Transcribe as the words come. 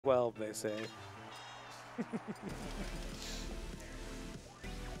12, they say.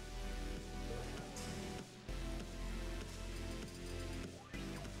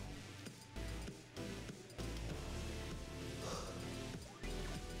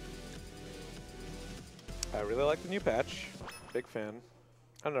 I really like the new patch. Big fan.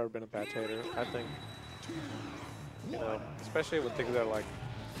 I've never been a patch hater. I think, you know, especially with things that are like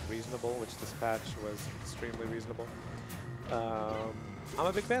reasonable, which this patch was extremely reasonable. I'm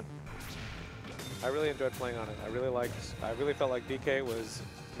a big fan. I really enjoyed playing on it. I really felt like DK was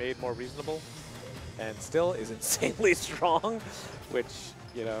made more reasonable and still is insanely strong, which,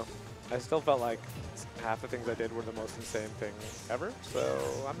 you know, I still felt like half the things I did were the most insane thing ever,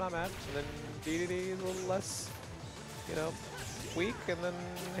 so I'm not mad. And then DDD is a little less, you know, weak, and then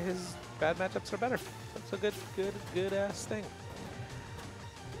his bad matchups are better. That's a good ass thing.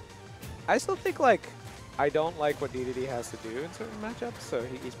 I still think, like, I don't like what DDD has to do in certain matchups, so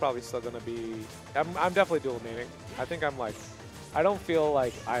he's probably still gonna be. I'm definitely dual maining. I think I'm like, I don't feel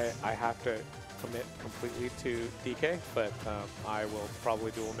like I have to commit completely to DK, but I will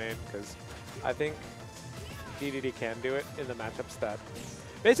probably dual main because I think DDD can do it in the matchups that.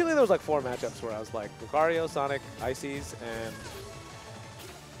 Basically, there was like 4 matchups where I was like Lucario, Sonic, Ices, and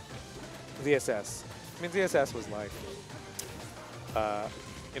ZSS. I mean, ZSS was like,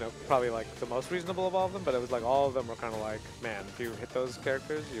 you know, probably like the most reasonable of all of them, but it was like all of them were kind of like, man, if you hit those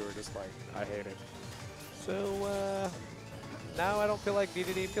characters, you were just like, I hate it. So now I don't feel like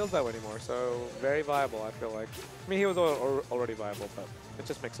DDD feels that way anymore, so very viable, I feel like. I mean, he was already viable, but it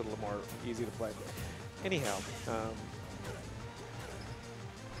just makes it a little more easy to play. Anyhow,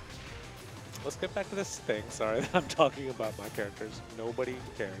 let's get back to this thing. Sorry that I'm talking about my characters. Nobody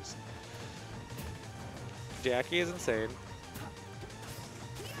cares. Jackie is insane.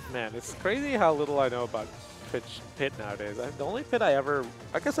 Man, it's crazy how little I know about Pit nowadays. The only Pit I ever,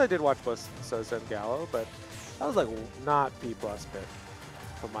 I guess I did watch both Sosa and Gallo, but that was like not P+ Pit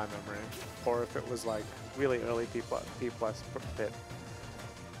from my memory. Or if it was like really early P+ Pit.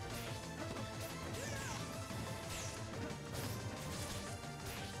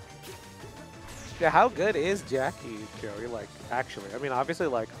 Yeah, how good is Jackie, Joey? Like, actually, I mean, obviously,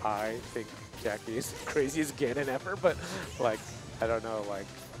 like, I think Jackie is the craziest Ganon ever, but, like, I don't know, like,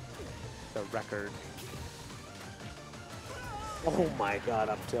 the record. Oh my god,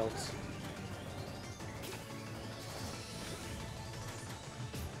 I'm tilts.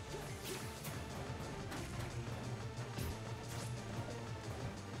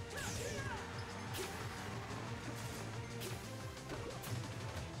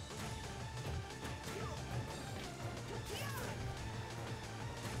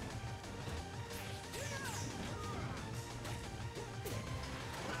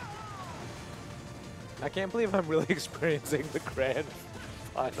 I can't believe I'm really experiencing the grand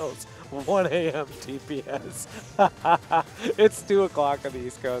finals. 1 a.m. TPS. It's 2 o'clock on the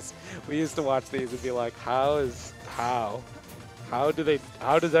East Coast. We used to watch these and be like, how does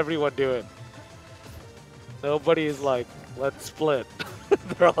everyone do it? Nobody is like, let's split.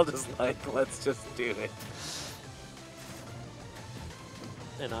 They're all just like, let's just do it.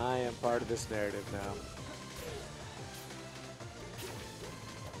 And I am part of this narrative now.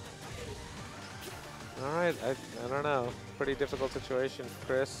 Alright, I don't know. Pretty difficult situation for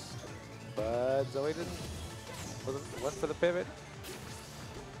Chris. But Zoe went for the pivot.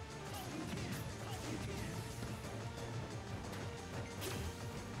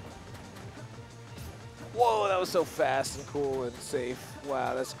 Whoa, that was so fast and cool and safe.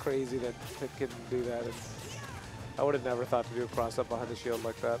 Wow, that's crazy that Pit can do that. And I would have never thought to do a cross up behind the shield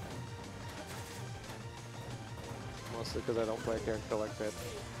like that. Mostly because I don't play a character like Pit.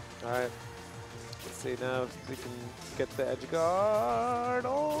 Alright. Let's see now if we can get the edge guard.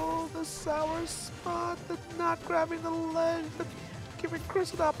 Oh, the sour spot. The not grabbing the ledge, but giving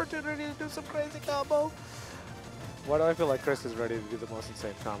Chris an opportunity to do some crazy combo. Why do I feel like Chris is ready to do the most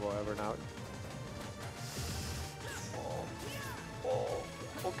insane combo ever now? Oh,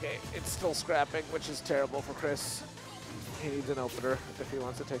 okay. It's still scrapping, which is terrible for Chris. He needs an opener if he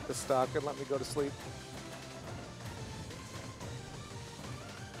wants to take the stock and let me go to sleep.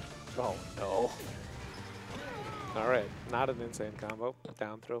 Oh no. Alright, not an insane combo.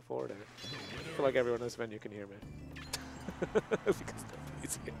 Down throw forward air. I feel like everyone in this venue can hear me. Because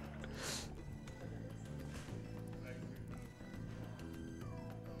nobody's here.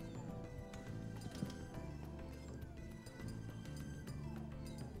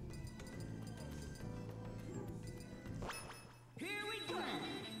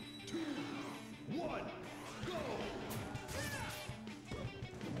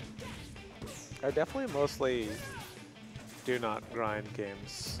 I definitely mostly do not grind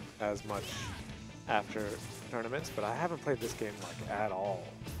games as much after tournaments, but I haven't played this game like at all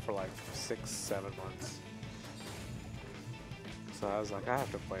for like 6-7 months. So I was like, I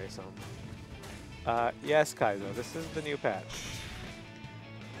have to play some. Yes, Kaizo, this is the new patch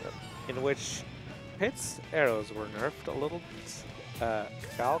in which Pit's arrows were nerfed a little bit.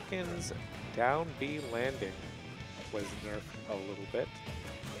 Falcon's down B landing was nerfed a little bit.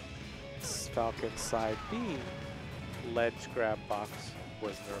 Falcon's side B ledge grab box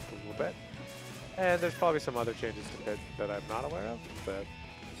was nerfed a little bit. And there's probably some other changes to Pit that I'm not aware of, but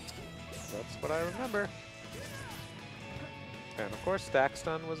that's what I remember. And of course, stack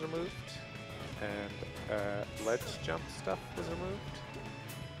stun was removed, and ledge jump stuff was removed.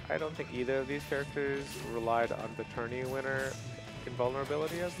 I don't think either of these characters relied on the tourney winner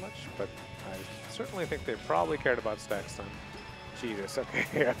invulnerability as much, but I certainly think they probably cared about stack stun. Jesus,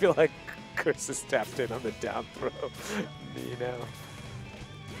 okay, I feel like Chris is tapped in on the down throw. Me now.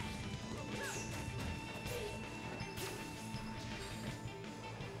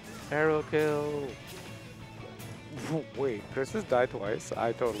 Arrow kill. Wait, Chris has died twice?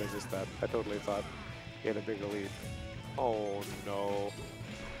 I totally missed that. I totally thought he had a bigger lead. Oh no.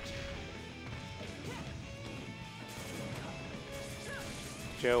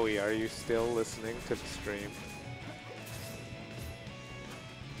 Joey, are you still listening to the stream?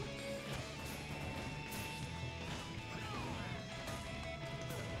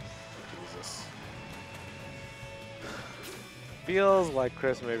 Jesus. Feels like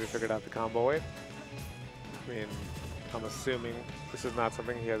Chris maybe figured out the combo wave. I mean, I'm assuming this is not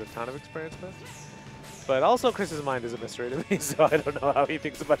something he has a ton of experience with. But also Chris's mind is a mystery to me, so I don't know how he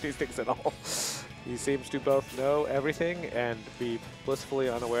thinks about these things at all. He seems to both know everything and be blissfully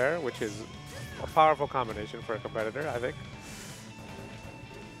unaware, which is a powerful combination for a competitor, I think.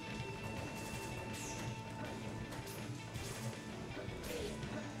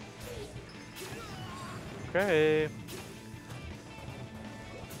 Okay.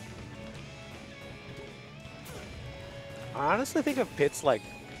 I honestly think if Pit's like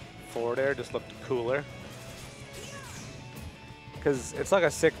forward air just looked cooler. Because it's like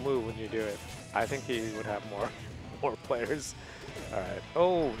a sick move when you do it. I think he would have more players. Alright.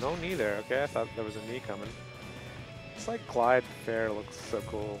 Oh, no knee there. Okay, I thought there was a knee coming. It's like glide fair looks so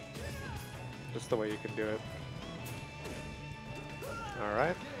cool. Just the way you can do it.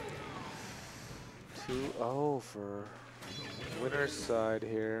 Alright. 2-0 for winner's side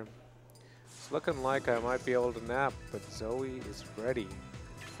here. It's looking like I might be able to nap, but Zoe is ready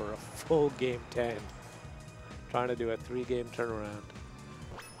for a full game 10. Trying to do a 3-game turnaround.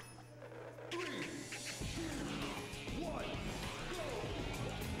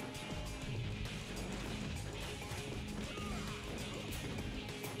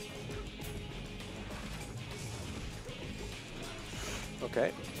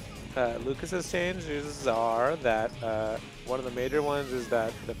 Okay. Lucas's changes are that one of the major ones is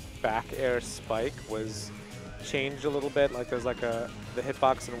that the back air spike was changed a little bit. Like there's like the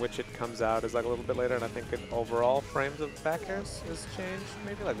hitbox in which it comes out is like a little bit later, and I think in overall frames of back airs is changed,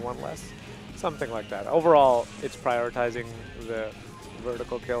 maybe like one less, something like that. Overall, it's prioritizing the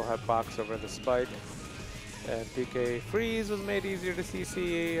vertical kill hitbox over the spike. And PK freeze was made easier to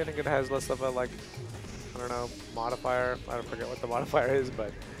CC. I think it has less of a like, I don't know, modifier. I don't forget what the modifier is,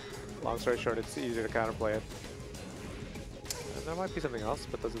 but long story short, it's easier to counterplay it. And there might be something else,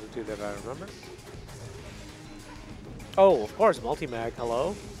 but those are the two that I remember. Oh, of course, multi-mag,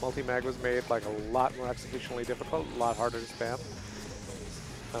 hello. Multi-mag was made like a lot more executionally difficult, a lot harder to spam.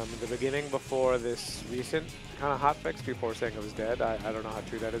 In the beginning, before this recent kind of hotfix, people were saying it was dead. I don't know how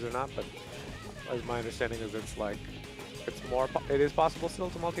true that is or not, but as my understanding is it's like, it is possible still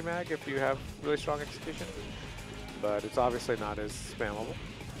to multi-mag if you have really strong execution, but it's obviously not as spammable.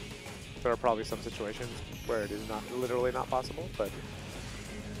 There are probably some situations where it is not literally not possible, but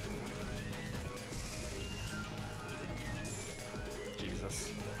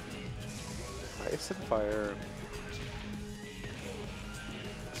Jesus. Ice and fire.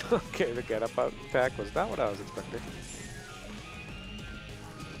 Okay, the get up attack was not what I was expecting.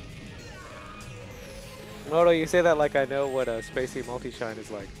 Moto, you say that like I know what a spacey multi-shine is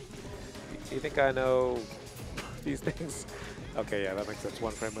like. Do you think I know these things? Okay, yeah, that makes sense.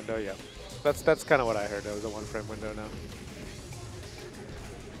 One frame window, yeah. That's kind of what I heard. It was a one frame window now.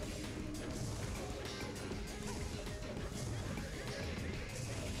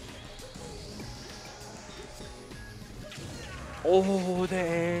 Oh, the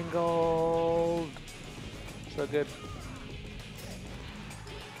angle! So good.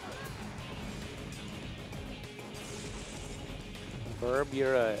 Verb,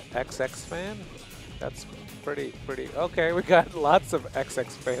 you're a XX fan? That's pretty. Okay, we got lots of XX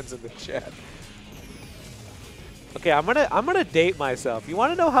fans in the chat. Okay, I'm gonna date myself. You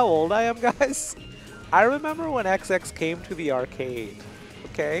want to know how old I am, guys? I remember when XX came to the arcade.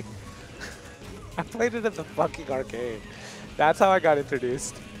 Okay, I played it at the fucking arcade. That's how I got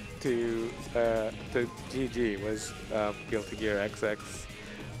introduced to GG. Was Guilty Gear XX,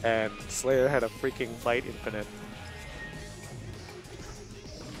 and Slayer had a freaking Fight Infinite.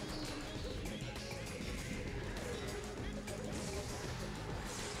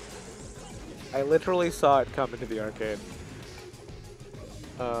 I literally saw it come into the arcade.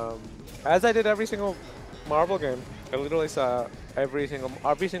 As I did every single Marvel game. I literally saw every single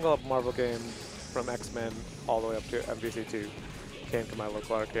Marvel game from X-Men all the way up to MVC2 came to my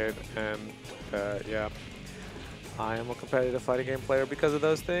local arcade, and yeah, I am a competitive fighting game player because of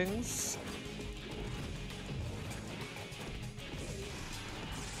those things.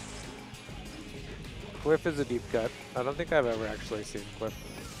 Cliff is a deep cut. I don't think I've ever actually seen Cliff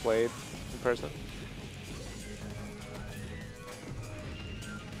played in person.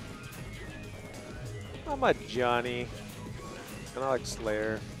 I'm a Johnny, and I like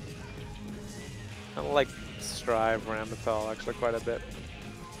Slayer. I like Strive, Ramathal actually quite a bit.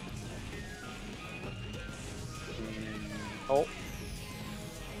 Oh.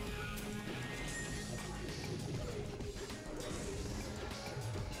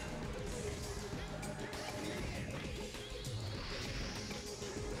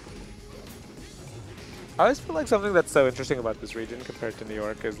 I always feel like something that's so interesting about this region compared to New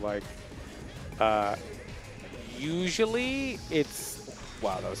York is like, usually it's,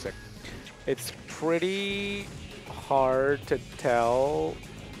 wow, that was sick. It's pretty hard to tell,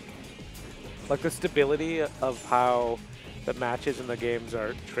 like the stability of how the matches in the games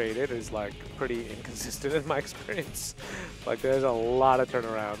are traded is like pretty inconsistent in my experience. Like there's a lot of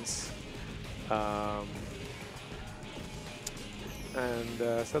turnarounds.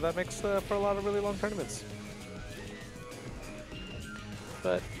 And so that makes for a lot of really long tournaments.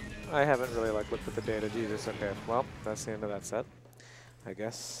 But I haven't really like looked at the data. Jesus, okay. Well, that's the end of that set, I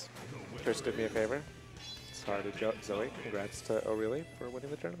guess. Chris did me a favor. Sorry to Zoe. Congrats to ORLY for winning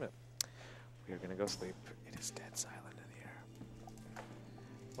the tournament. We are gonna go sleep. It is dead silent in here.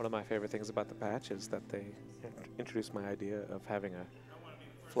 One of my favorite things about the patch is that they introduced my idea of having a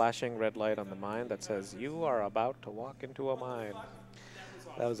flashing red light on the mine that says, "You are about to walk into a mine."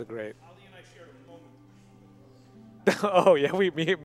 That was a great. Oh yeah, me